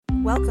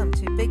Welcome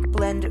to Big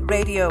Blend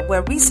Radio,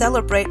 where we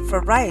celebrate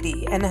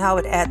variety and how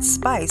it adds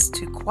spice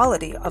to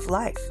quality of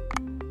life.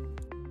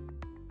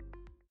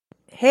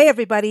 Hey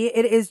everybody,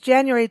 it is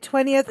January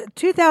 20th,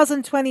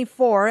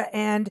 2024,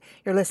 and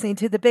you're listening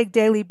to the Big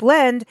Daily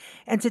Blend,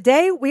 and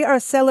today we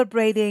are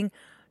celebrating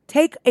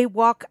Take a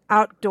Walk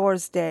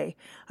Outdoors Day.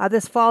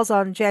 This falls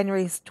on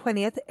January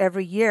 20th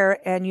every year,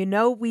 and you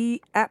know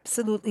we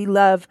absolutely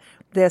love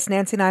this.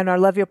 Nancy and I on our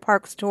Love Your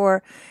Parks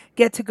tour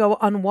get to go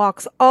on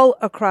walks all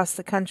across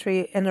the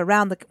country and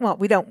around well,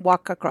 we don't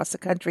walk across the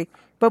country,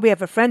 but we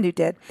have a friend who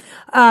did.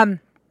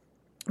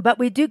 But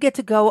we do get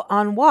to go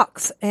on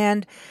walks.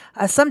 And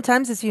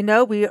sometimes, as you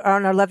know, we are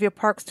on our Love Your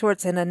Parks tour.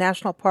 It's in a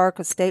national park,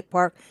 a state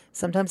park,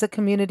 sometimes a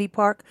community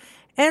park.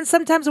 And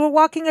sometimes we're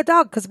walking a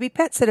dog because we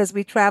pet sit as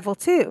we travel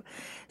too.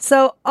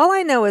 So all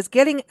I know is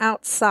getting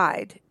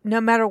outside,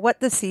 no matter what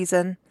the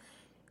season,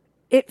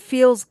 it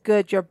feels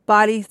good. Your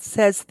body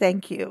says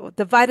thank you.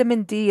 The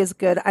vitamin D is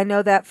good. I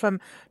know that from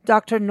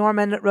Dr.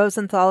 Norman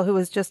Rosenthal, who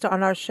was just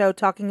on our show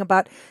talking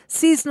about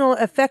seasonal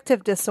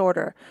affective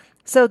disorder.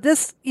 So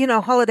this,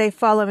 holiday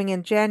falling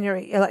in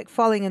January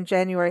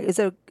is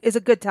a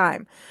good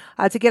time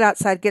to get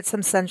outside, get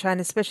some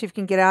sunshine, especially if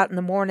you can get out in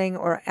the morning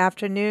or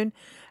afternoon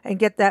and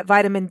get that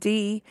vitamin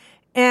D.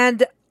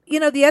 And,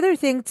 the other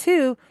thing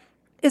too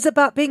is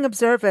about being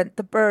observant,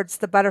 the birds,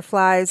 the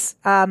butterflies.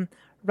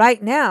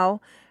 Right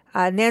now,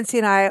 Nancy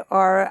and I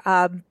are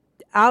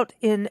out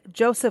in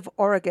Joseph,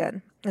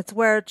 Oregon. It's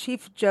where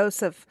Chief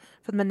Joseph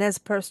from the Nez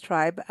Perce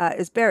tribe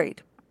is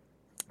buried,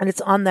 and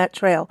it's on that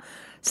trail.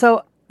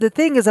 So the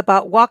thing is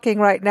about walking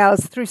right now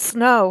is through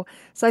snow,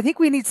 so I think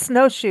we need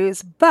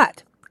snowshoes,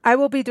 but I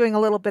will be doing a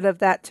little bit of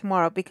that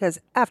tomorrow because,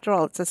 after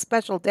all, it's a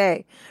special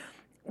day.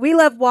 We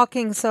love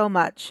walking so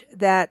much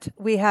that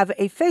we have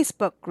a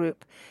Facebook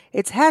group.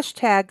 It's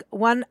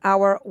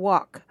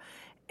 #OneHourWalk.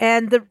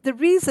 And the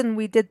reason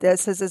we did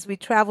this is as we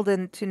traveled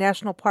into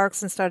national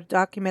parks and started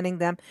documenting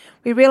them,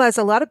 we realized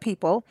a lot of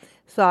people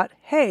thought,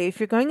 hey, if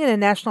you're going in a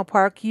national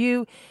park,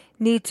 you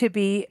need to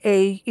be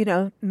a,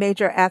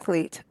 major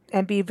athlete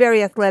and be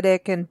very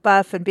athletic and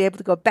buff and be able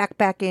to go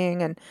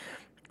backpacking and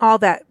all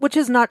that, which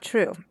is not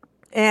true.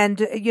 And,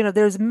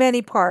 there's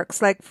many parks,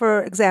 like,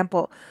 for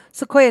example,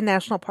 Sequoia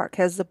National Park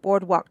has the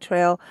boardwalk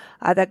trail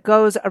that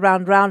goes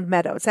around Round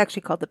Meadow. It's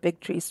actually called the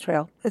Big Trees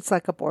Trail. It's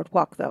like a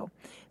boardwalk, though.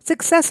 It's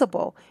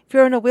accessible. If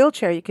you're in a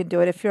wheelchair, you can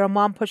do it. If you're a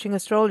mom pushing a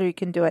stroller, you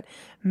can do it.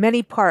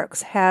 Many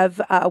parks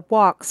have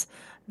walks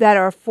that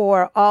are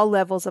for all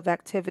levels of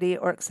activity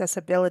or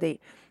accessibility.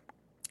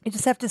 You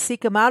just have to seek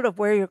them out of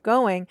where you're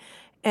going.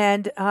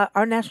 And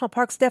our national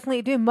parks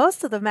definitely do.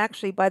 Most of them,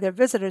 actually, by their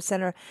visitor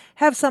center,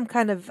 have some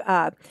kind of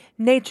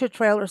nature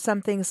trail or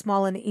something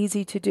small and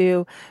easy to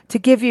do to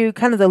give you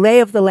kind of the lay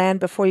of the land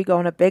before you go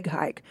on a big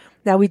hike.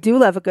 Now, we do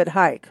love a good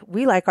hike.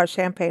 We like our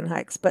champagne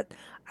hikes, but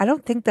I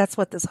don't think that's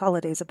what this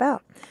holiday is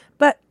about.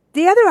 But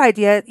the other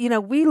idea,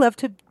 we love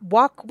to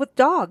walk with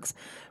dogs.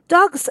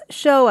 Dogs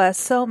show us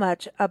so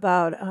much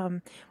about,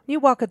 when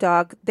you walk a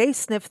dog, they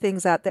sniff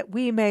things out that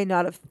we may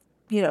not have,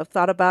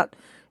 thought about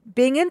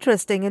being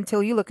interesting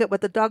until you look at what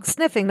the dog's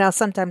sniffing. Now,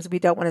 sometimes we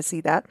don't want to see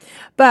that,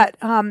 but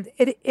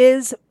it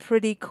is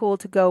pretty cool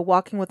to go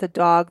walking with a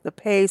dog, the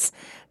pace,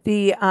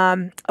 the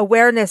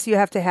awareness you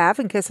have to have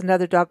in case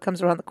another dog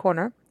comes around the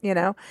corner,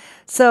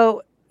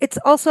 So it's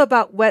also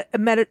about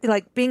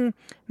being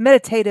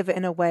meditative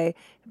in a way,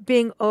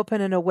 being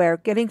open and aware,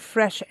 getting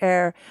fresh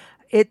air.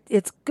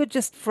 It's good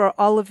just for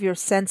all of your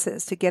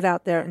senses to get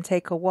out there and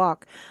take a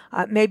walk.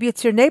 Maybe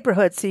it's your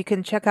neighborhood, so you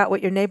can check out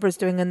what your neighbor's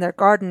doing in their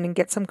garden and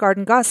get some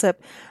garden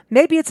gossip.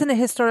 Maybe it's in a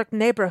historic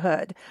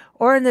neighborhood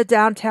or in the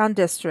downtown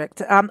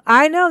district.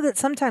 I know that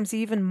sometimes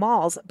even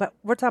malls, but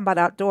we're talking about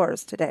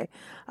outdoors today.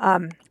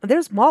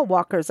 There's mall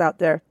walkers out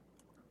there.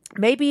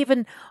 Maybe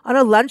even on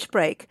a lunch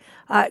break,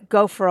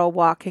 go for a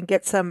walk and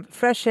get some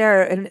fresh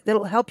air, and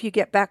it'll help you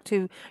get back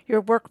to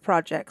your work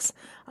projects.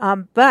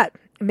 But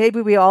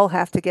maybe we all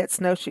have to get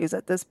snowshoes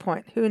at this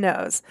point. Who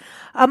knows?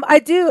 I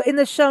do, in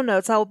the show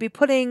notes, I will be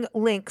putting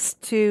links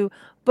to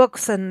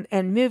books and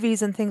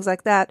movies and things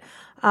like that.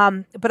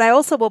 But I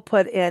also will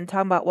put in,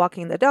 talking about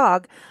walking the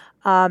dog,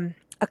 a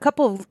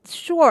couple of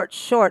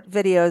short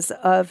videos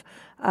of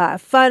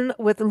fun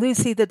with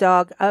Lucy the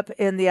dog up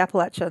in the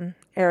Appalachian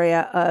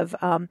area of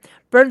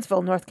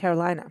Burnsville, North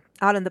Carolina,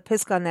 out in the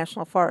Pisgah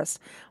National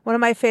Forest. One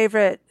of my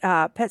favorite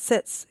pet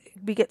sits.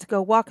 We get to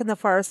go walk in the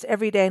forest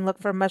every day and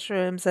look for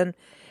mushrooms. And,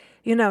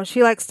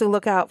 she likes to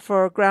look out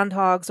for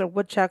groundhogs or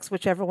woodchucks,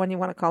 whichever one you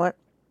want to call it.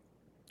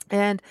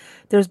 And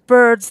there's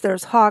birds,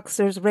 there's hawks,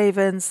 there's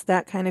ravens,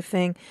 that kind of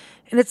thing.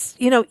 And it's,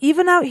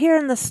 even out here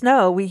in the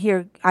snow,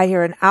 I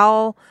hear an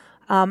owl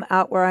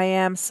out where I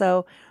am.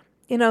 So,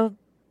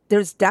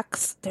 there's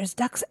ducks. There's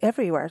ducks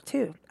everywhere,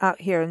 too,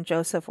 out here in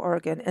Joseph,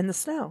 Oregon, in the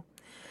snow.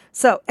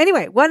 So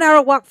anyway, 1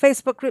 Hour Walk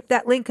Facebook group.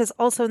 That link is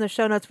also in the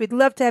show notes. We'd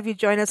love to have you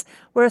join us.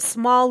 We're a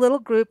small little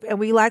group, and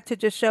we like to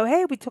just show,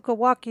 hey, we took a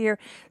walk here.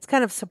 It's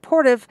kind of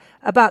supportive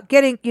about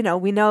getting,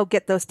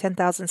 get those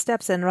 10,000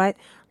 steps in, right?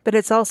 But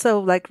it's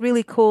also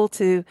really cool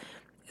to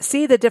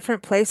see the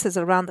different places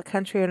around the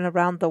country and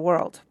around the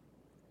world.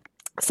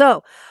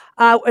 So,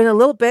 in a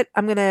little bit,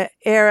 I'm going to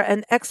air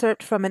an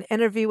excerpt from an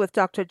interview with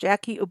Dr.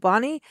 Jackie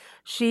Ubani.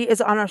 She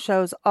is on our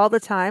shows all the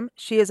time.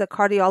 She is a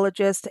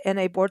cardiologist and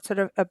a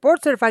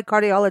board-certified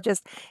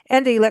cardiologist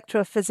and an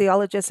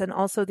electrophysiologist, and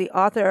also the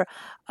author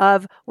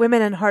of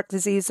Women and Heart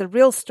Disease: A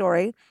Real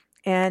Story.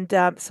 And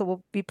so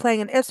we'll be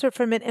playing an excerpt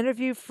from an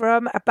interview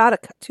from about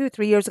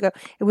 2-3 years ago.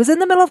 It was in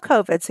the middle of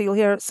COVID, so you'll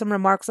hear some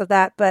remarks of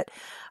that. But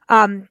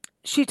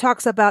she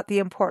talks about the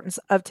importance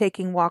of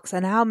taking walks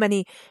and how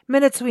many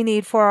minutes we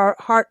need for our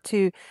heart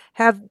to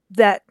have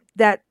that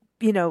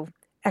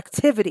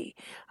activity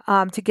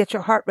to get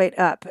your heart rate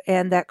up,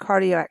 and that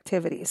cardio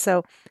activity.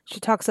 So she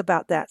talks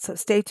about that. So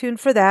stay tuned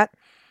for that.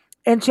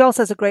 And she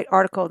also has a great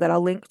article that I'll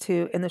link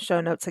to in the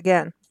show notes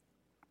again.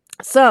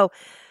 So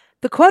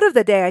the quote of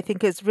the day, I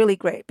think, is really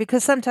great,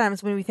 because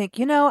sometimes when we think,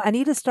 I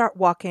need to start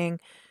walking,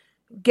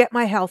 get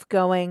my health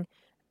going,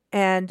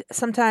 and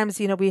sometimes,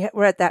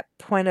 we're at that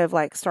point of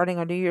like starting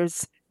our New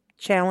Year's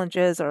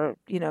challenges, or,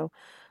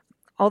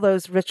 all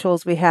those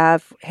rituals we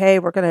have. Hey,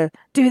 we're going to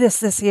do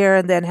this year.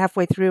 And then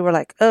halfway through, we're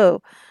like,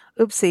 oh,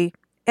 oopsie.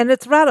 And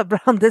it's right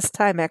around this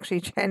time,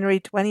 actually,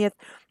 January 20th.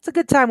 It's a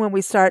good time when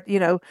we start,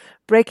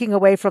 breaking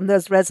away from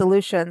those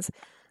resolutions.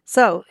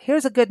 So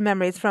here's a good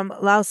memory. It's from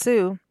Lao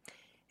Tzu.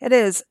 It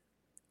is,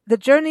 the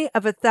journey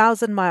of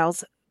 1,000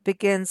 miles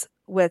begins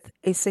with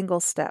a single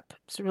step.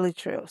 It's really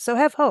true. So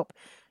have hope.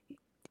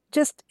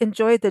 Just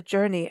enjoy the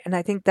journey. And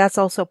I think that's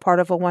also part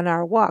of a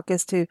 1-hour walk,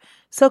 is to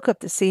soak up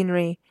the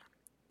scenery,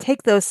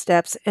 take those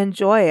steps,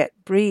 enjoy it,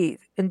 breathe,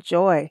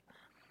 enjoy.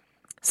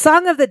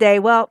 Song of the day.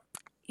 Well,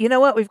 you know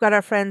what? We've got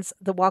our friends,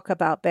 the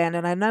Walkabout Band,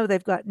 and I know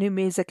they've got new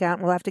music out,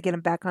 and we'll have to get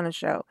them back on the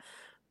show.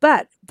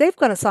 But they've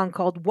got a song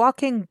called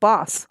Walking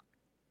Boss.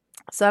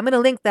 So I'm going to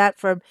link that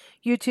from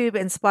YouTube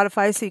and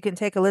Spotify so you can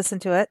take a listen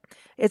to it.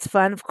 It's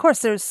fun. Of course,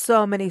 there's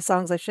so many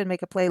songs. I should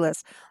make a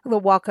playlist. The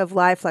Walk of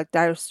Life, like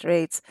Dire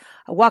Straits,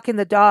 Walking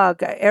the Dog,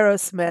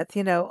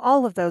 Aerosmith,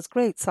 all of those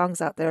great songs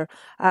out there.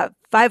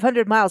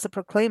 500 Miles, of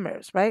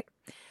Proclaimers, right?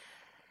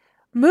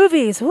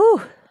 Movies,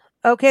 whoo.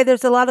 Okay,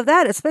 there's a lot of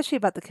that, especially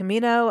about the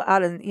Camino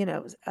out in,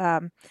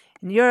 in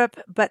Europe.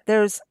 But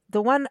there's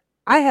the one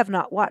I have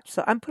not watched.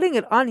 So I'm putting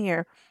it on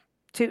here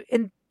to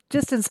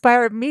just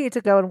inspired me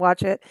to go and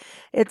watch it.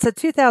 It's a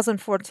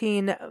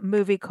 2014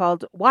 movie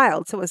called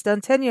Wild. So it was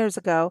done 10 years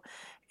ago.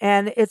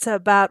 And it's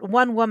about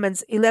one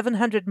woman's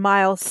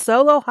 1,100-mile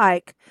solo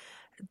hike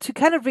to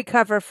kind of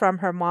recover from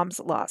her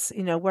mom's loss.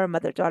 We're a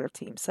mother-daughter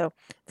team. So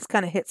this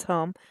kind of hits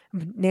home.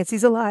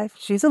 Nancy's alive.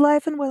 She's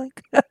alive and willing.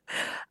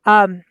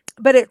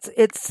 But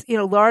it's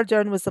Laura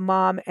Dern was the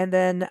mom, and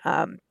then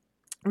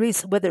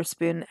Reese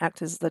Witherspoon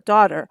acted as the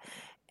daughter.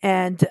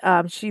 And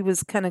she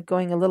was kind of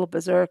going a little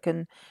berserk,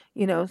 and,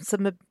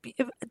 some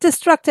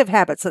destructive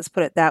habits, let's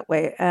put it that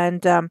way.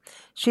 And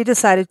she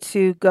decided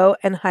to go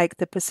and hike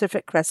the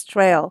Pacific Crest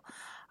Trail.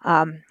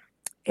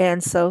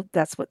 And so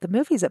that's what the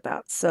movie's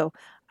about. So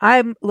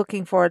I'm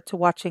looking forward to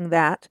watching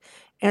that.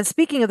 And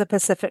speaking of the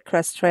Pacific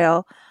Crest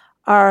Trail,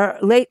 our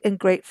late and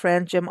great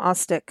friend, Jim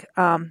Ostick,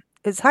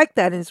 has hiked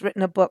that and has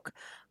written a book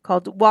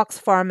called Walks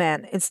Far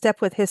Man, In Step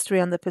with History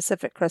on the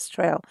Pacific Crest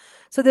Trail.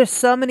 So there's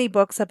so many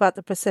books about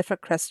the Pacific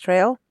Crest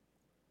Trail,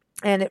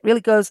 and it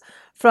really goes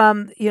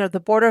from,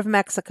 the border of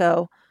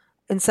Mexico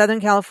in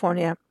Southern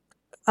California,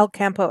 El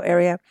Campo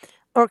area,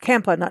 or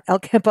Campo, not El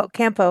Campo,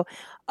 Campo,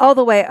 all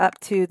the way up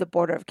to the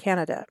border of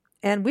Canada.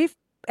 And we've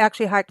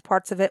actually hiked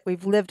parts of it.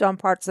 We've lived on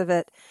parts of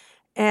it.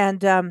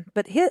 And,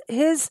 but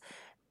his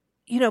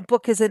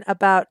book isn't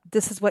about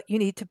this is what you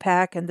need to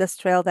pack and this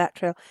trail, that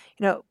trail,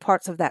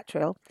 parts of that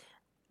trail.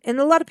 And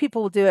a lot of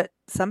people will do it.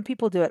 Some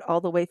people do it all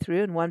the way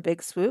through in one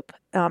big swoop.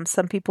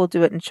 Some people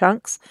do it in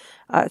chunks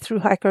through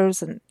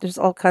hikers, and there's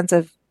all kinds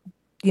of,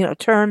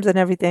 terms and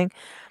everything.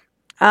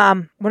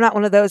 We're not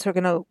one of those who are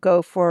going to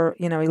go for,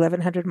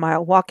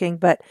 1,100-mile walking,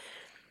 but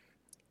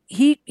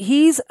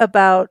he's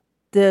about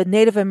the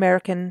Native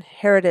American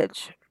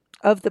heritage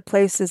of the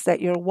places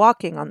that you're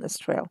walking on this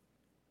trail.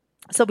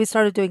 So we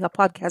started doing a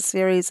podcast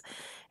series,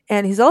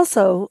 and he's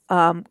also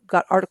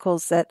got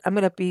articles that I'm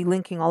going to be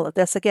linking all of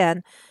this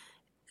again,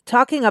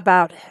 talking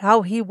about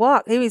how he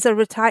walked. He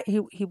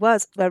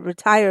was a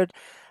retired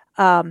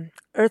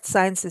earth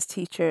sciences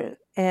teacher,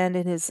 and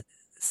in his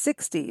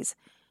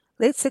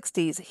late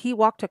 60s, he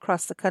walked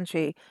across the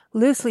country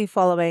loosely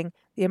following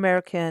the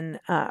American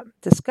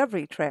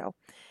Discovery Trail.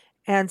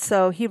 And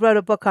so he wrote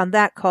a book on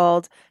that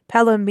called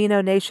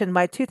Palomino Nation,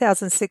 My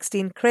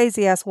 2016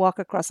 Crazy Ass Walk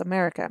Across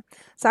America.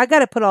 So I got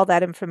to put all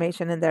that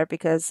information in there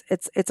because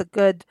it's a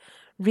good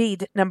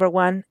read, number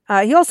one.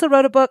 He also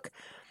wrote a book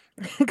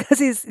because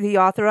he's the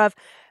author of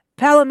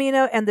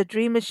Palomino and the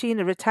Dream Machine,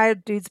 a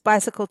retired dude's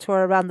bicycle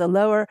tour around the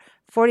lower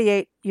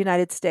 48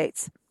 United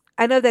States.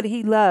 I know that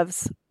he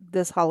loves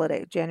this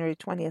holiday, January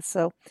 20th,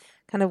 so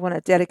kind of want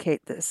to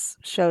dedicate this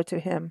show to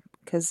him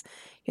because,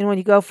 when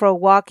you go for a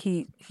walk,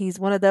 he's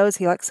one of those.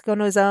 He likes to go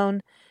on his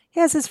own. He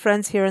has his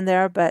friends here and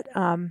there, but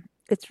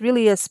it's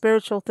really a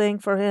spiritual thing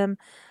for him.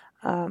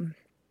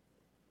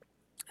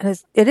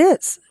 And it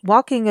is.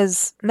 Walking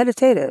is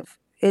meditative.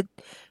 It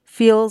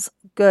feels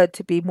good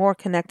to be more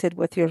connected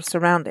with your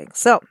surroundings.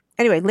 So,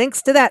 anyway,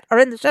 links to that are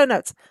in the show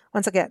notes.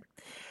 Once again,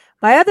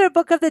 my other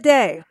book of the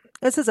day,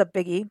 this is a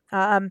biggie,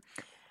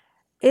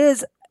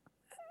 is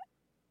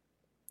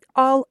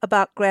all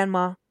about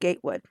Grandma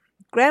Gatewood.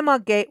 Grandma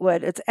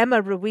Gatewood, it's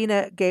Emma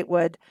Rowena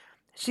Gatewood.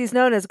 She's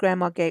known as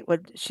Grandma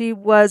Gatewood. She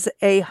was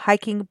a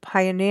hiking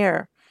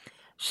pioneer.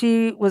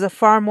 She was a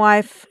farm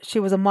wife. She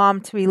was a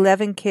mom to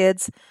 11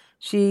 kids.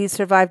 She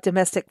survived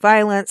domestic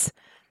violence.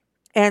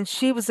 And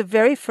she was the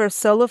very first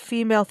solo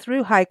female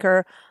through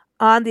hiker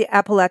on the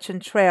Appalachian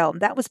Trail.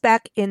 That was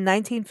back in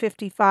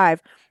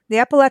 1955. The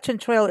Appalachian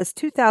Trail is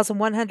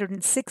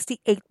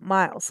 2,168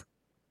 miles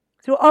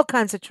through all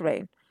kinds of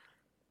terrain.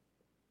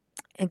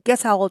 And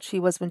guess how old she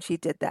was when she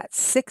did that?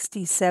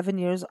 67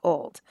 years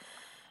old.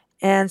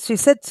 And she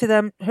said to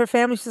them, her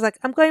family, she's like,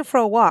 I'm going for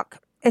a walk.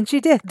 And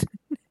she did,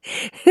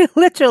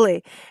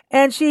 literally.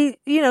 And she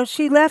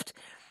left.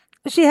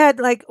 She had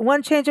like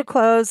one change of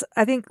clothes,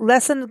 I think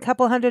less than a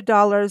couple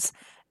 $100.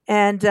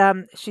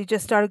 And she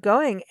just started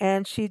going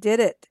and she did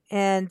it.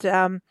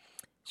 And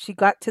she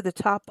got to the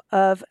top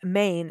of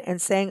Maine and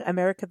sang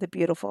America the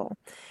Beautiful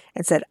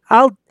and said,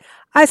 I'll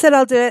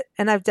do it.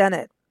 And I've done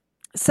it.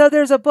 So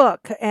there's a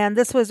book, and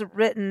this was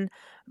written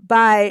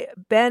by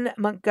Ben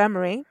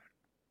Montgomery.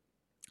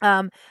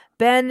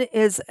 Ben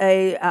is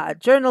a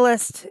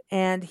journalist,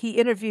 and he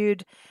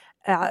interviewed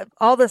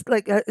all this,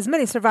 like as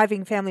many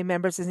surviving family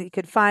members as he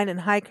could find,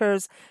 and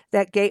hikers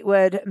that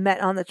Gatewood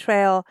met on the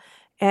trail.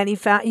 And he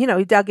found, he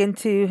dug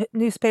into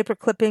newspaper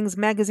clippings,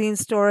 magazine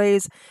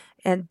stories,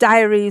 and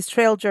diaries,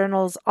 trail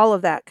journals, all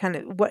of that kind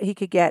of what he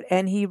could get.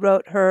 And he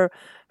wrote her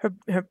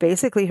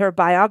basically her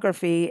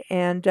biography.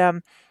 And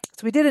so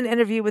we did an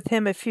interview with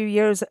him a few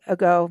years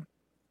ago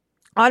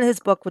on his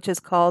book, which is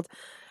called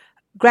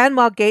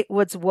Grandma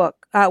Gatewood's Walk.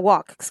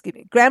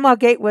 Grandma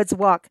Gatewood's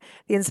Walk: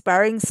 The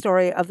Inspiring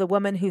Story of the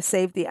Woman Who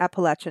Saved the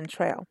Appalachian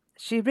Trail.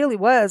 She really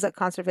was a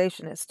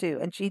conservationist too,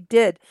 and she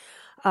did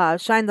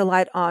shine the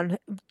light on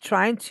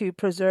trying to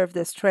preserve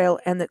this trail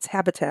and its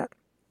habitat.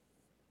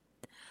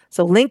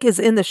 So link is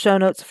in the show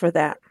notes for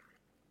that.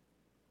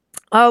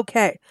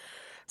 Okay.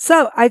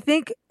 So I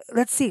think,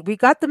 let's see, we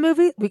got the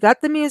movie, we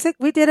got the music,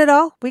 we did it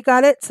all, we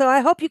got it. So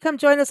I hope you come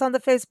join us on the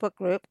Facebook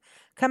group.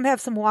 Come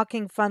have some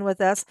walking fun with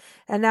us.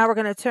 And now we're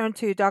going to turn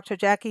to Dr.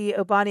 Jackie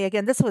Obani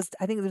again. I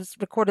think it was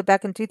recorded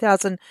back in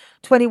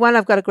 2021.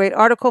 I've got a great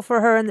article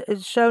for her in the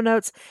show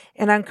notes.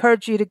 And I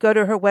encourage you to go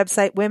to her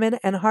website,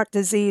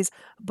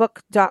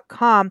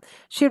 womenandheartdiseasebook.com.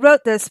 She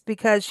wrote this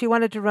because she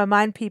wanted to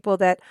remind people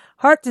that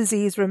heart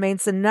disease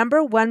remains the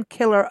number one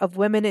killer of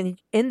women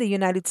in the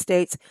United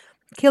States,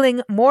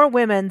 killing more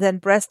women than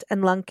breast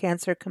and lung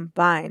cancer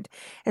combined.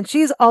 And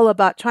she's all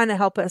about trying to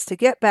help us to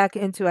get back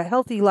into a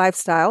healthy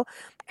lifestyle.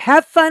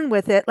 Have fun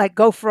with it, like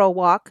go for a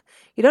walk.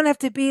 You don't have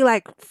to be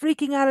like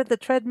freaking out at the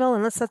treadmill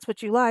unless that's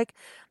what you like.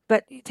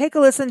 But take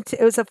a listen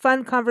to, it was a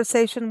fun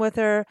conversation with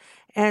her.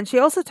 And she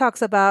also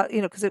talks about,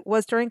 because it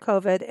was during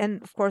COVID,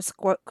 and of course,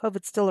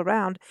 COVID's still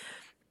around,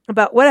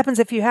 about what happens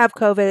if you have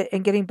COVID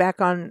and getting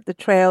back on the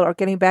trail or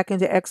getting back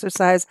into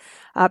exercise,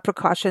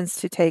 precautions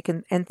to take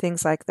and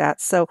things like that.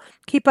 So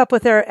keep up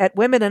with her at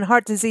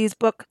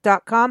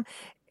womenandheartdiseasebook.com.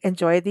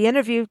 Enjoy the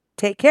interview.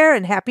 Take care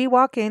and happy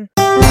walking.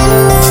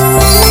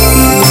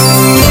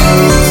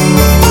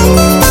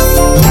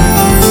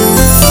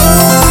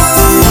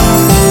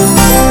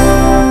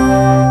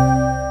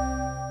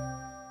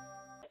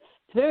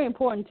 It's very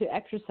important to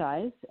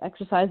exercise.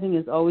 Exercising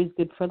is always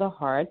good for the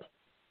heart.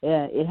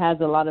 It has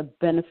a lot of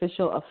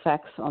beneficial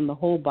effects on the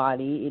whole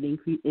body. It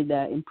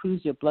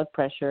improves your blood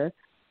pressure.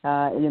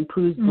 It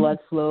improves blood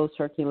flow,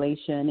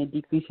 circulation. It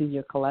decreases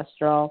your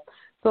cholesterol.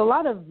 So a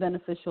lot of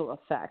beneficial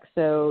effects.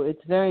 So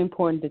it's very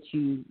important that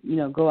you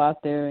go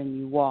out there and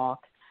you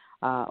walk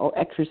or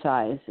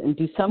exercise and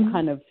do some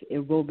kind of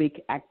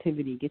aerobic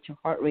activity. Get your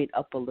heart rate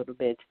up a little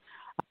bit.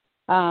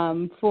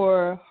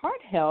 For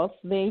heart health,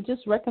 they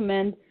just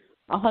recommend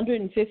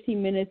 150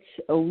 minutes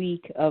a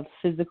week of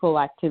physical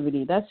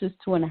activity. That's just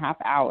 2.5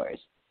 hours.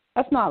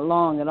 That's not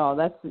long at all.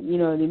 That's, the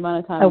amount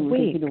of time it would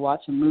take you to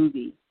watch a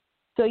movie.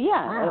 So,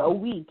 a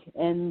week.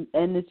 And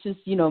it's just,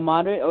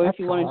 moderate. Or if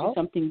you want to do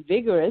something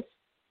vigorous,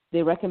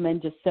 they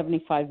recommend just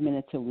 75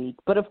 minutes a week.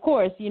 But, of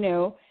course,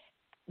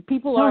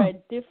 people are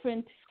at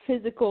different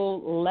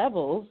physical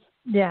levels.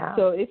 Yeah.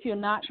 So if you're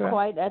not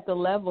quite at the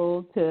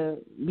level to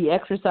be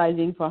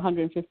exercising for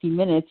 150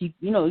 minutes,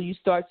 you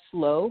start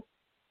slow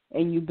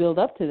and you build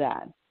up to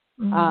that.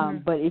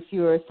 But if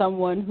you're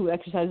someone who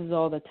exercises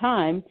all the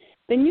time,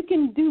 then you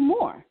can do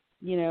more,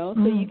 so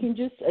you can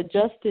just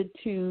adjust it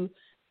to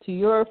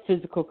your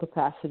physical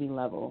capacity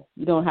level.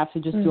 You don't have to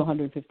just do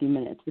 150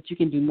 minutes, but you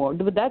can do more.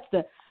 But that's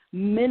the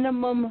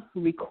minimum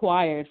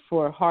required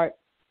for heart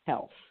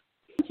health.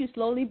 Once you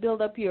slowly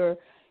build up your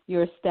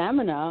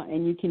stamina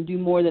and you can do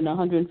more than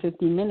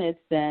 150 minutes,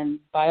 then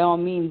by all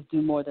means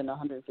do more than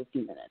 150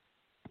 minutes.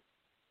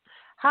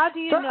 How do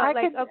you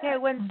know,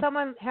 when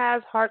someone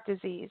has heart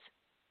disease,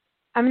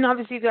 I mean,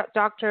 obviously you've got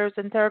doctors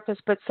and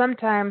therapists, but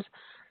sometimes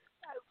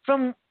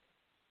from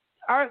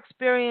our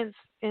experience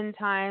in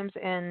times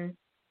and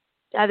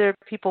other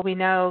people we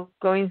know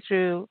going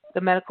through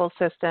the medical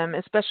system,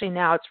 especially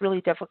now, it's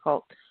really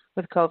difficult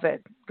with COVID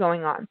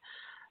going on.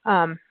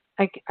 Um,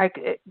 I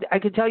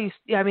could tell you,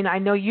 I mean, I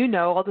know you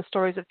know all the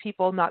stories of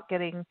people not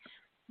getting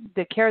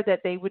the care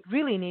that they would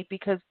really need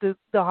because the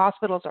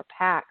hospitals are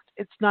packed.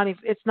 It's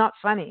not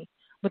funny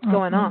what's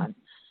going on.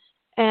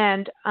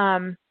 And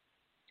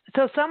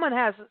so someone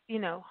has,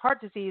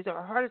 heart disease or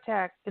a heart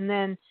attack and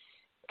then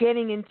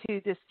getting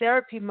into this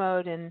therapy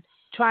mode and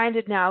trying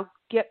to now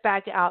get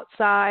back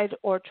outside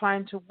or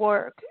trying to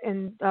work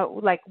and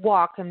like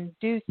walk and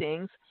do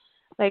things.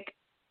 Like,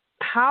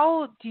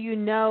 how do you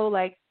know,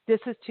 like, this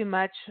is too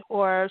much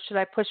or should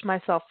I push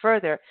myself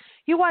further?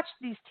 You watch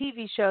these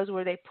TV shows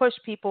where they push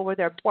people where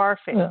they're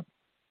barfing.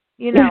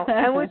 Yeah.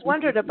 I always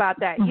wondered about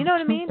that. You know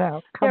what I mean?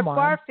 They're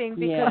barfing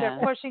because they're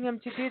pushing them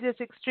to do this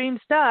extreme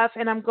stuff.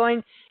 And I'm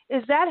going,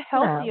 is that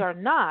healthy or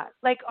not?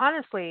 Like,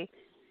 honestly,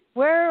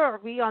 where are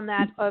we on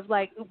that of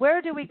like,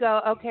 where do we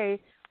go? Okay.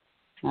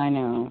 I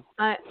know.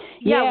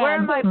 Where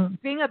am I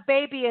being a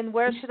baby and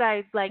where should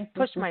I like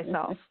push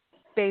myself?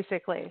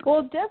 Basically.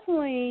 Well,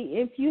 definitely,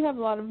 if you have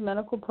a lot of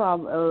medical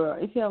problems, or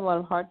if you have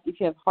a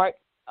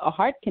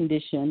heart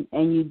condition,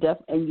 and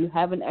you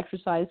haven't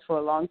exercised for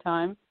a long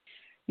time,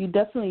 you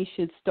definitely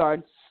should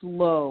start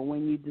slow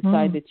when you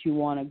decide that you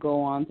want to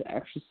go on to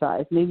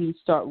exercise. Maybe you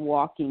start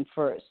walking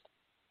first.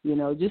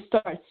 Just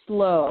start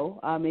slow.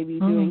 Maybe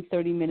doing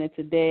 30 minutes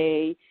a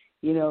day.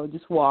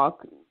 Just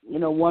walk.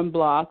 1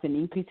 block and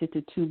increase it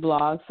to 2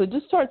 blocks. So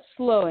just start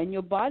slow, and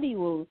your body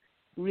will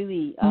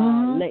really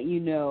let you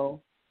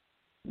know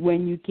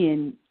when you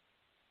can,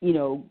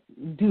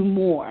 do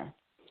more,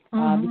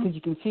 because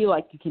you can feel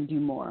like you can do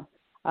more.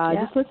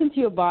 Just listen to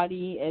your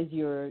body as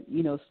you're,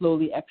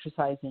 slowly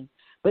exercising.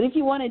 But if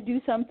you want to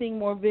do something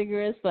more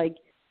vigorous, like,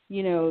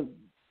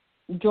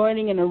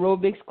 joining an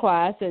aerobics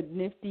class at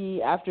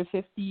Nifty after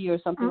 50 or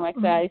something like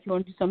that, if you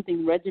want to do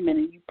something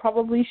regimented, you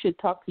probably should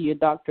talk to your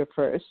doctor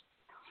first,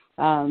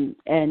 and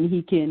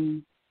he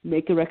can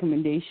make a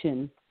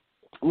recommendation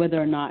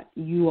whether or not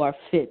you are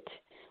fit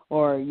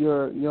or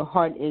your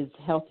heart is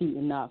healthy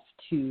enough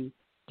to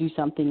do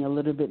something a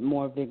little bit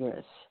more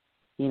vigorous,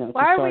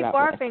 Why are we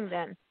barfing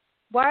then?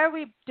 Why are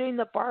we doing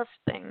the barf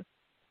thing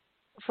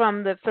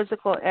from the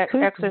physical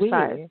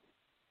exercise?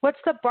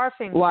 What's the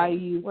barfing? Why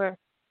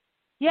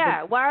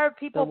are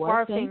people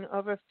barfing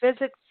over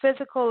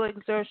physical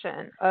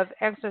exertion of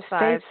exercise?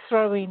 They're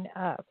throwing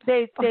up.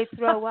 They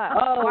throw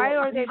up. Why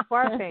are they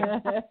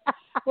barfing?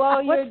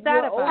 Well, you're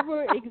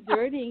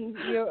overexerting.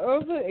 You're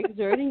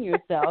overexerting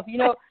yourself.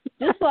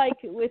 Just like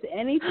with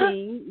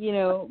anything,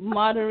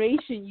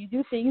 moderation. You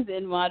do things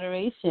in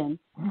moderation.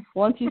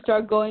 Once you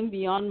start going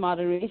beyond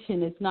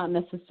moderation, it's not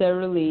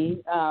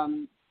necessarily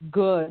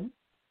good.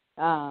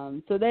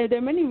 So there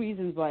are many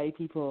reasons why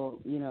people,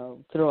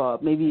 throw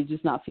up. Maybe you're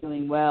just not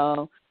feeling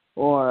well,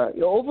 or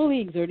you're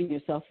overly exerting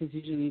yourself is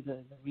usually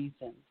the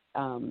reason.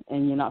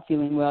 And you're not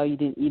feeling well, you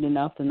didn't eat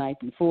enough the night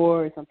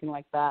before or something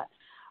like that.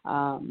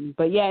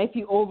 But yeah, if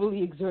you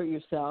overly exert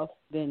yourself,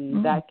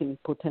 then that can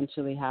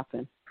potentially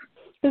happen.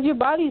 Because your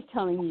body is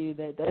telling you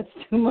that that's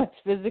too much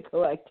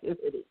physical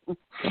activity.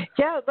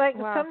 Yeah, like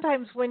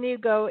sometimes when you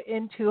go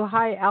into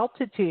high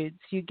altitudes,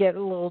 you get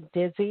a little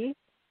dizzy.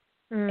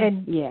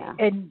 And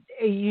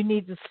you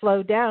need to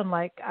slow down.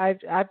 Like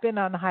I've been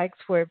on hikes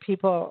where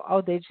people,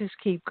 they just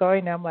keep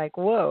going. I'm like,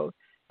 whoa,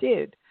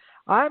 dude,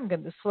 I'm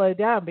going to slow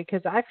down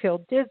because I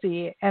feel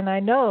dizzy, and I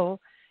know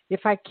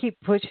if I keep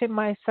pushing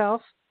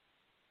myself,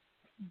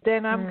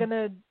 then I'm going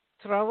to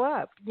throw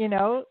up,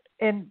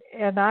 and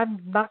I'm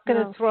not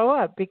going to throw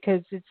up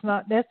because it's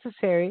not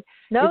necessary.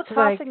 No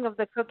tossing of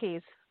the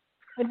cookies.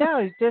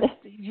 No, just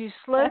you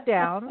slow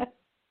down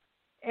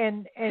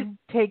and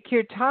take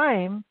your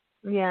time.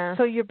 Yeah.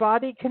 So your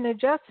body can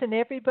adjust, and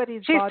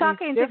everybody's She's body's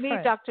talking different. to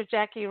me, Dr.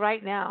 Jackie,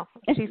 right now.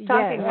 She's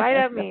talking right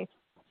at me.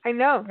 I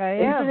know.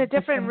 It's in a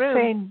different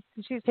room.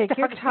 She's take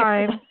your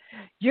time.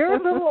 You're a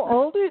little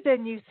older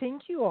than you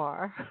think you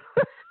are.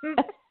 See,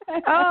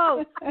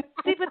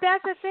 but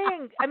that's the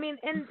thing. I mean,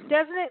 and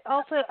doesn't it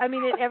also,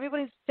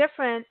 everybody's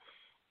different,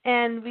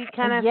 and we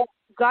kind of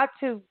got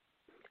to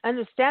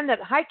understand that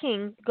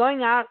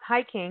going out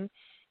hiking,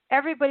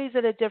 everybody's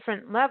at a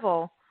different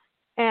level.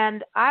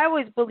 And I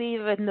always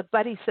believe in the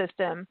buddy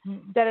system,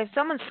 that if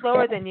someone's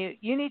slower than you,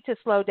 you need to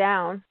slow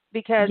down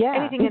because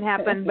anything can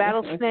happen,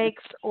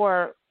 rattlesnakes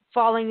or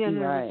falling in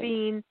a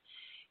ravine,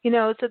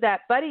 so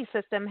that buddy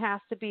system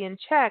has to be in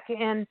check.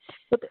 And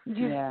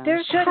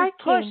there's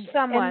hiking,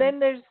 and then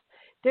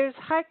there's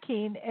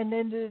hiking, and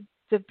then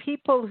the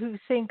people who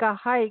think a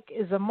hike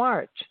is a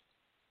march.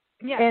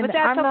 Yeah, and but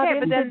that's I'm okay.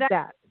 Not into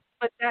that.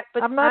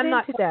 But I'm not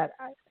into that.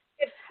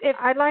 If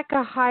I like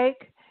a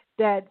hike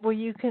where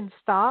you can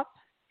stop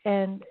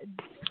and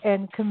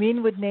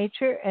commune with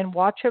nature and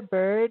watch a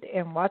bird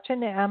and watch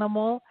an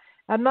animal.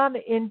 I'm not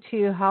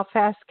into how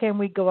fast can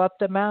we go up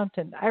the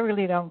mountain. I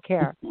really don't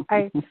care.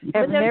 I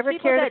have never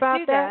cared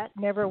about that.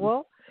 Never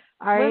will.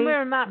 I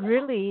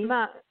really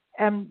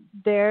am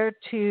there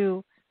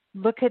to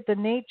look at the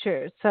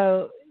nature.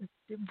 So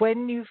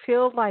when you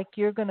feel like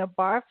you're going to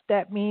barf,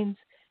 that means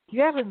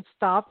you haven't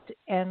stopped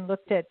and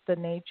looked at the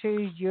nature.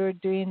 You're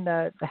doing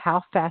the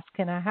how fast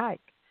can I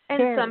hike?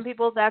 And some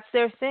people, that's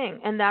their thing,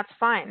 and that's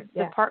fine.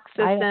 Yeah. The park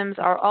systems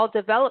are all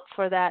developed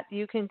for that.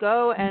 You can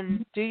go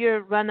and do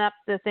your run up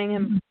the thing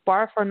and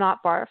barf or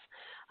not barf,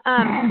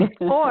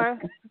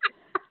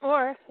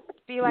 or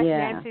be like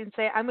Nancy and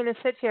say, I'm going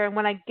to sit here, and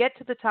when I get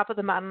to the top of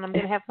the mountain, I'm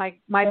going to have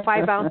my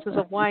 5 ounces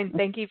of wine.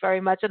 Thank you very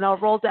much, and I'll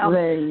roll down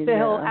the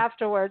hill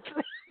afterwards.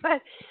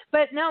 but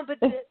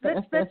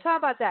let's talk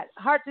about that.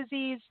 Heart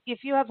disease.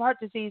 If you have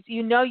heart disease,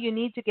 you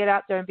need to get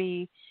out there and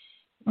be.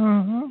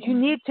 You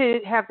need to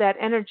have that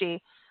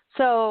energy.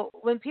 So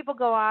when people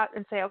go out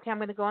and say, okay, I'm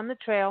going to go on the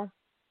trail,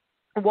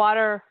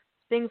 water,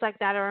 things like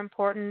that are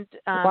important.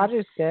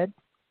 Water's good.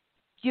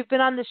 You've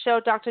been on the show,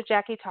 Dr.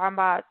 Jackie, talking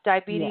about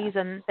diabetes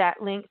and that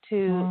link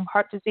to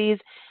heart disease.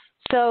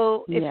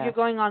 So if you're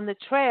going on the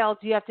trail,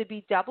 do you have to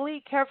be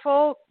doubly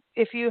careful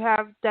if you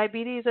have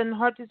diabetes and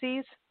heart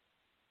disease?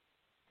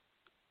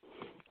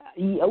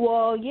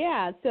 Well,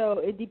 yeah, so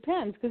it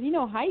depends because,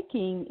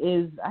 hiking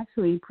is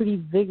actually pretty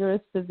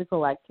vigorous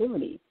physical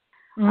activity.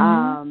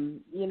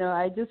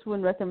 I just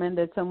wouldn't recommend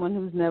that someone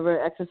who's never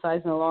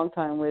exercised in a long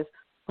time with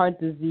heart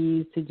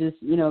disease to just,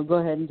 go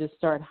ahead and just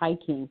start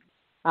hiking.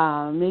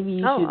 Maybe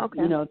you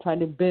should, try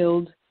to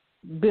build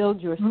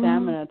your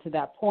stamina to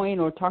that point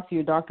or talk to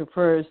your doctor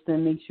first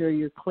and make sure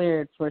you're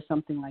cleared for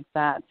something like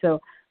that. So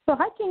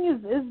hiking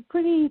is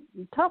pretty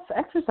tough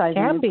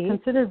exercising. It's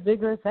considered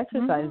vigorous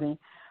exercising.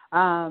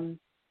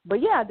 But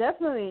yeah,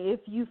 definitely. If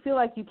you feel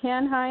like you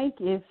can hike,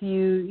 if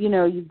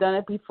you've done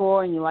it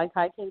before and you like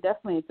hiking,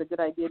 definitely it's a good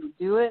idea to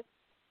do it.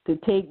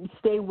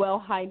 Stay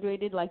well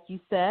hydrated, like you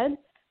said,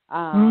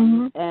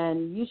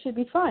 and you should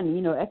be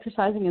fine.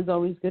 Exercising is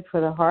always good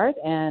for the heart,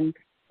 and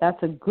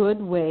that's a good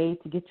way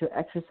to get your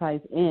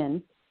exercise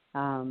in.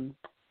 To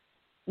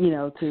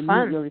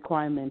meet your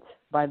requirements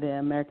by the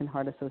American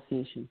Heart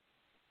Association.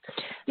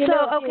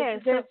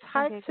 There's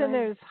hikes and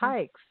there's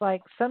hikes.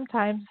 Like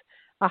sometimes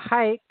a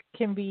hike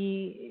can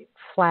be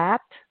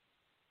flat,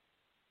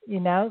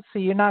 so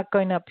you're not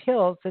going up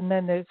hills, and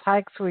then there's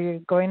hikes where you're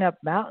going up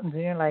mountains,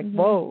 and you're like,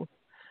 whoa.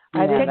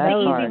 I didn't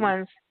know the easy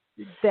ones.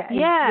 Exactly.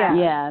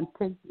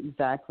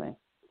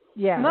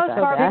 Yeah. Most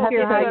parks I have to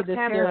tell you the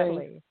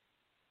story.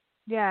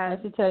 Yeah. I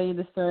have to tell you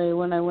the story.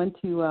 When I went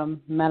to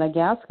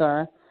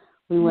Madagascar,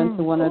 we went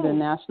to one of the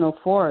national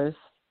forests.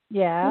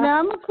 Yeah.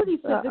 I'm a pretty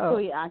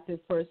physically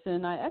active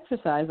person. I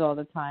exercise all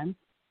the time.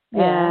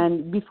 Yeah.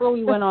 And before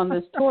we went on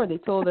this tour, they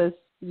told us,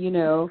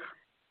 there's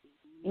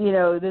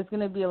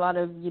going to be a lot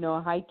of,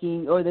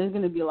 hiking, or there's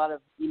going to be a lot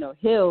of,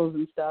 hills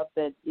and stuff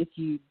that if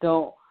you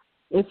don't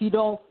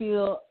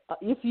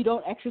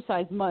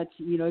exercise much,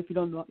 if you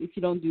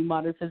don't do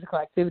moderate physical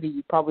activity,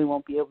 you probably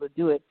won't be able to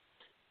do it.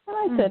 And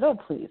I said, oh,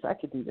 please, I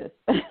could do this.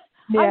 I'm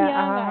young,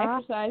 I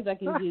exercise, I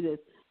can do this.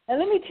 And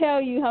let me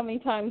tell you how many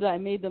times I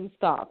made them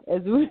stop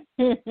as we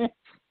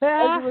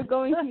were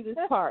going through this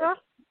park.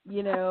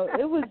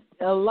 It was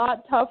a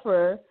lot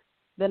tougher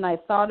than I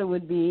thought it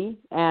would be.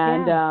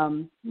 And,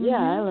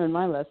 I learned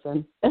my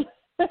lesson.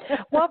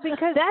 Well,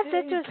 because that's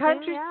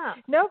interesting.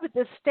 No, but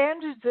the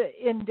standards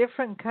in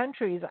different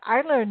countries,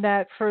 I learned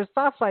that first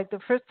off. Like the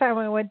first time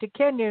I went to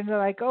Kenya, and they're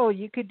like, "Oh,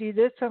 you could do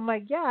this." I'm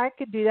like, "Yeah, I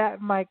could do that."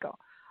 I'm like,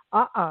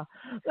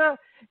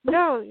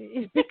 no,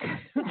 it's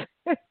because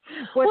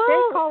what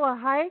they call a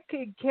hike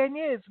in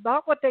Kenya is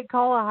not what they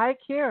call a hike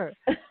here.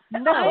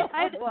 No,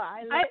 I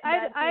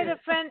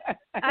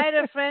had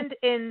a friend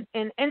in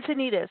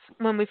Encinitas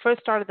when we first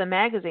started the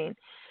magazine.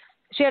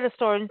 She had a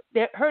store, and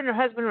her and her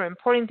husband were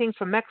importing things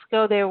from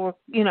Mexico. They were,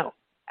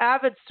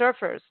 avid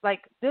surfers.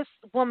 Like, this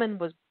woman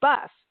was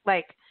buff.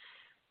 Like,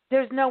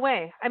 there's no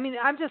way. I mean,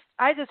 I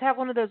just have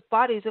one of those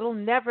bodies. It'll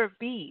never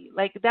be.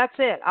 Like, that's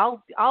it.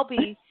 I'll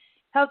be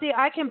healthy.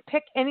 I can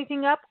pick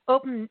anything up,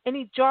 open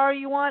any jar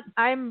you want.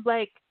 I'm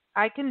like,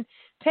 I can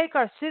take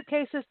our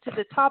suitcases to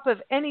the top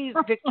of any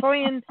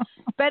Victorian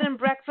bed and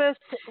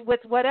breakfast with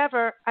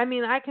whatever. I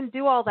mean, I can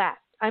do all that.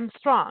 I'm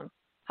strong.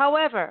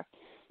 However,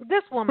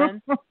 this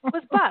woman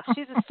was buff.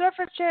 She's a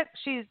surfer chick.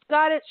 She's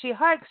got it. She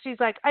hikes. She's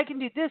like, I can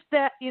do this,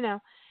 that,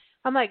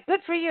 I'm like,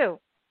 good for you.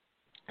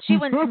 She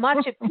went to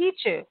Machu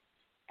Picchu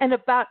and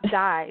about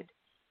died.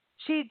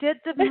 She did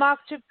the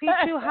Machu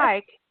Picchu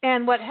hike,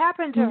 and what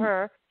happened to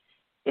her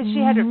is she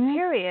had her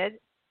period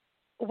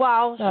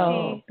while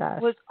she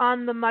was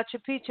on the Machu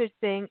Picchu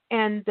thing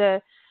and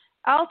the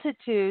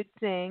altitude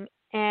thing,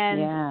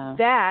 and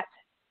that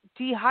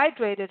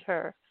dehydrated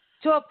her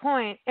to a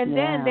point. And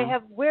then they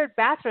have weird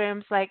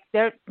bathrooms, like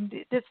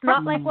it's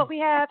not like what we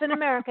have in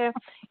America.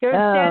 You're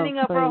standing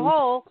over a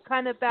hole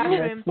kind of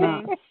bathroom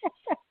thing.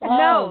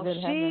 No,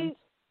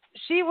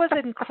 she was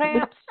in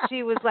cramps.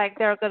 She was like,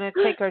 they're going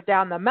to take her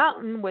down the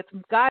mountain with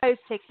guys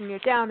taking her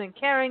down and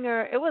carrying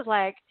her. It was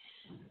like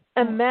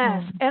a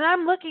mess. And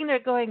I'm looking there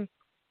going,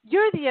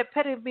 you're the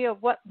epitome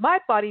of what my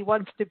body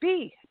wants to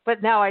be,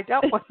 but now I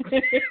don't want to do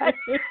that.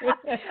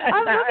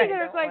 I'm looking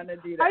there going,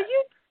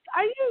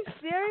 are you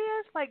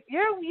serious? Like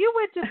you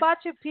went to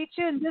Machu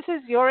Picchu and this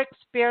is your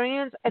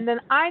experience, and then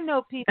I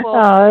know people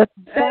Oh, it's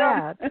that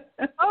are sad.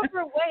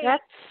 overweight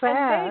That's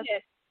and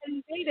sad.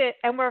 made it,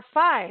 and we're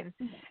fine.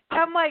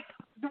 I'm like,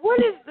 what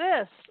is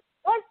this?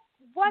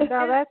 What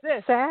No, is that's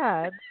this?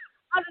 sad.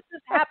 How does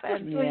this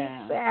happen?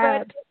 Yeah.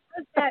 Sad.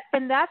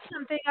 And that's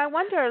something I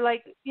wonder,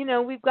 like,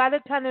 we've got to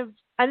kind of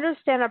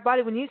understand our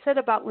body. When you said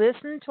about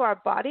listen to our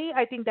body,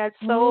 I think that's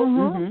so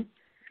Mm-hmm.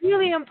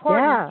 really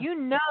important.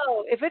 Yeah.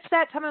 If it's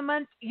that time of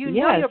month, know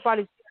Yes. your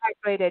body's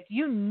dehydrated.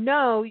 You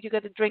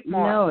got to drink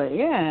more. No,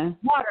 yeah.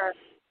 Water.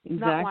 Exactly.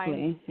 Not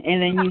wine.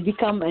 And then you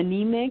become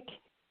anemic,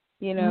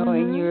 and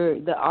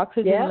the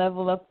oxygen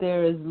level up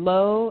there is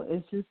low.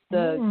 It's just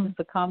just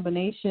a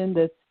combination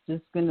that's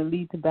just going to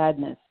lead to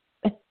badness.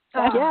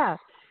 Yeah.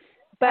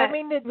 But I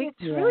mean,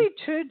 it's really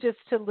true just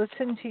to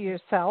listen to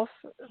yourself.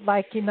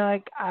 Like,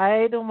 like,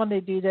 I don't want to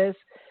do this,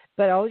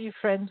 but all your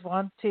friends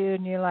want to,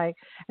 and they're like,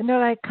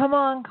 come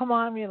on.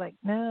 You're like,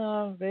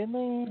 no,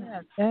 really?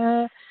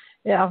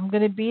 Yeah, I'm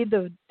going to be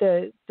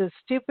the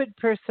stupid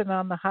person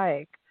on the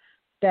hike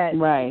that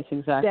right,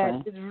 exactly.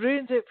 that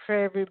ruins it for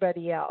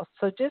everybody else.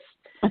 So just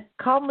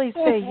calmly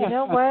say, you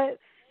know what?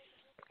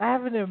 I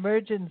have an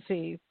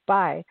emergency.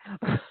 Bye.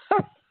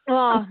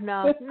 Oh,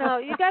 no,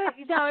 you got to,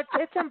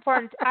 it's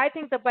important. I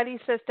think the buddy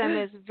system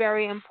is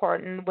very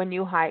important when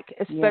you hike,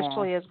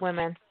 especially as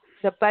women.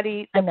 The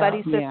buddy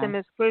system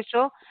is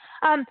crucial.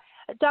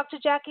 Dr.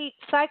 Jackie,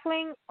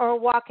 cycling or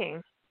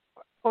walking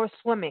or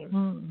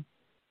swimming?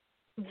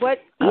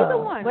 Either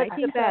one. What's I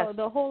think the best?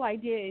 the whole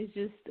idea is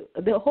just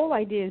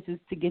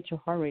to get your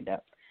heart rate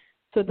up.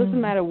 So it doesn't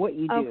matter what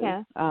you do.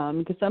 Okay.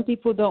 Because some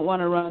people don't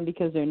want to run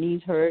because their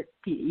knees hurt,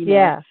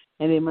 and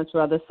they much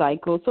rather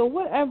cycle. So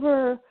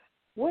whatever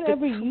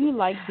you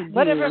like to do,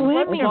 as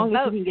long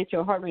as you can get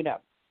your heart rate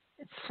up.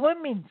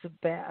 Swimming's the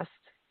best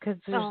because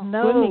there's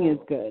swimming is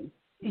good.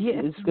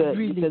 Yeah, it's good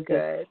really because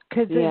good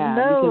because there's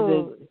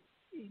no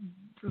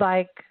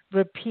like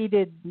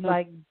repeated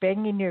like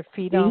banging your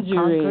feet on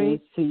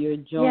concrete to your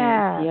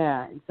joints.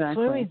 Yeah,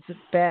 exactly. Swimming's the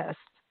best.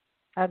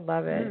 I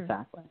love it.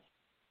 Exactly.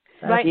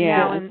 Right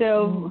now, and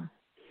so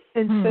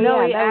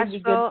that would be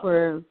good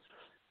for.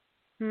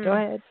 Go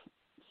ahead.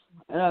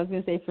 I was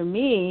going to say for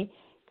me,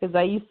 because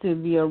I used to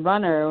be a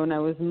runner when I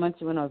was much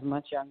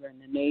younger in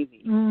the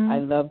Navy. I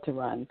loved to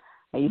run.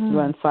 I used to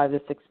run 5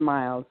 to 6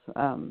 miles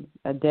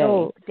a day.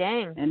 Oh,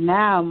 dang! And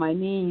now my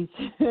knees,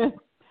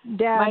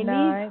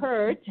 knees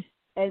hurt,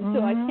 and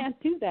so I can't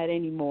do that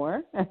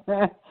anymore.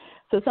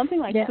 So something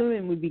like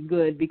swimming would be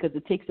good because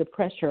it takes the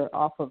pressure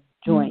off of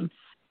joints.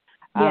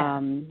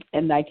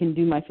 And I can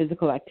do my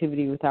physical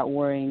activity without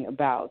worrying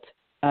about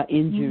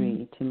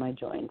injury to my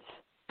joints.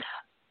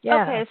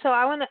 Yeah. Okay, so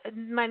I want to.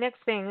 My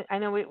next thing, I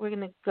know we're going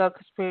to go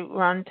because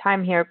we're on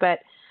time here, but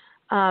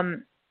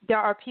there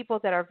are people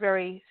that are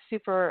very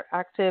super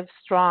active,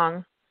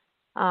 strong.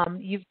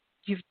 You've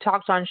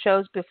talked on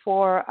shows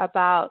before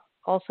about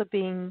also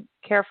being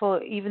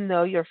careful, even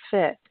though you're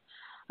fit.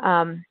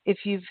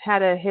 If you've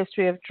had a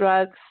history of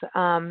drugs,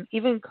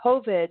 even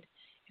COVID,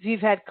 if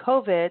you've had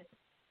COVID,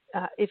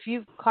 if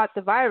you've caught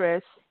the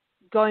virus,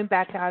 going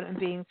back out and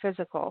being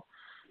physical.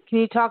 Can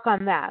you talk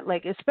on that?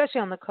 Like,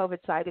 especially on the COVID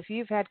side, if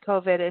you've had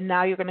COVID and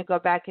now you're going to go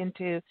back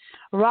into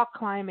rock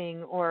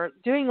climbing or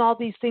doing all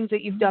these things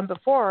that you've done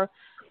before,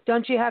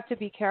 don't you have to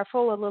be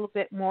careful a little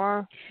bit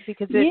more?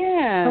 Because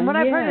from what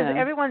I've heard is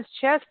everyone's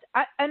chest,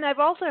 and I've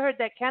also heard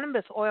that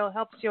cannabis oil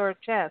helps your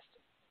chest.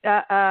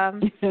 Uh-oh.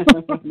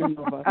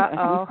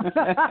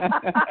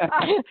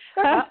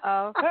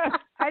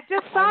 I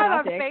just saw it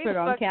on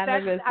Facebook. On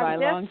cannabis I'm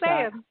just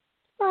saying.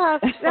 Oh,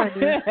 that's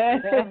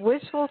funny.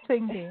 Wishful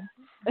thinking.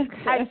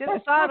 I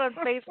just saw it on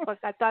Facebook.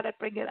 I thought I'd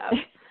bring it up.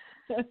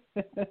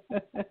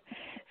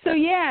 So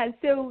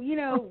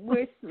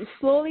we're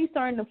slowly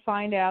starting to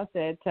find out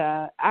that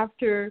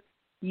after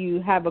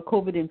you have a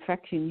COVID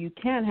infection, you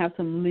can have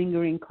some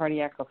lingering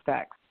cardiac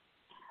effects.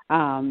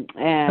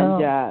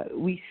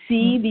 We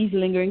see these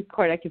lingering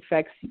cardiac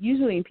effects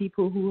usually in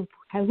people who've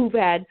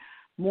had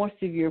more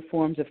severe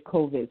forms of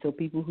COVID. So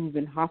people who've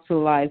been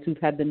hospitalized,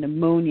 who've had the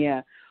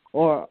pneumonia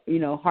or,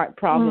 heart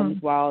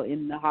problems while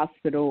in the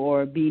hospital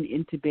or being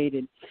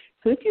intubated.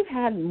 So if you've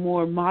had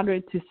more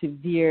moderate to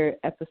severe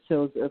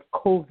episodes of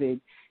COVID,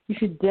 you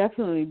should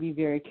definitely be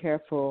very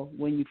careful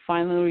when you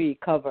finally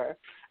recover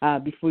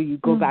before you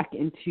go back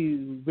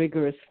into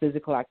rigorous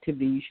physical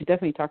activity. You should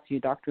definitely talk to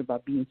your doctor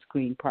about being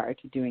screened prior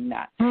to doing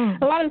that.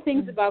 A lot of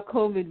things about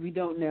COVID we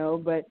don't know,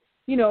 but,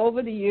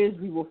 over the years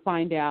we will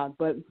find out.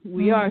 But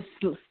we are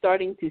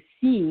starting to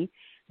see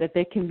that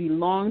there can be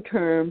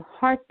long-term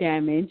heart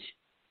damage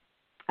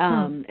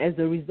as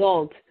a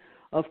result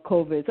of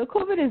COVID. So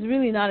COVID is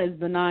really not as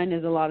benign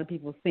as a lot of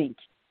people think,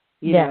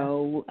 you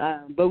know,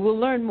 but we'll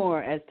learn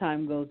more as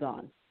time goes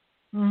on.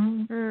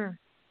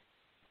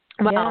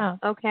 Wow.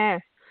 Okay.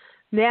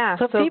 Yeah.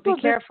 So people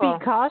be careful. Just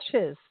be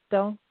cautious.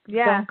 Don't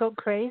go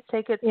crazy.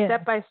 Take it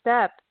step by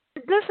step.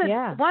 Listen,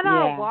 1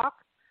 hour walk.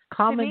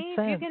 Common to me,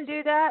 sense. if you can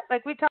do that,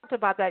 like we talked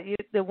about that,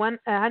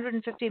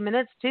 150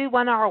 minutes, 2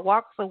 1 hour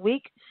walks a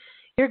week.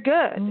 you're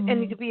good. And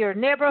it could be your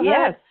neighborhood.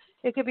 Yes.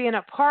 It could be in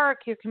a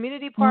park, your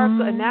community park,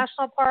 a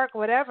national park,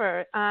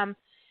 whatever.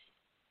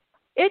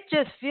 It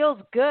just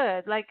feels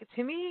good. Like,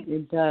 to me,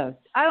 it does.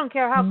 I don't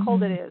care how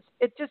cold it is.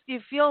 It just, you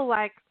feel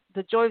like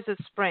the joys of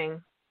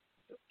spring.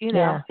 You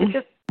know, it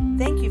just.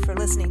 Thank you for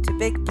listening to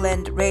Big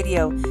Blend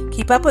Radio.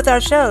 Keep up with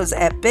our shows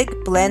at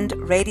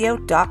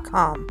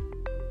bigblendradio.com.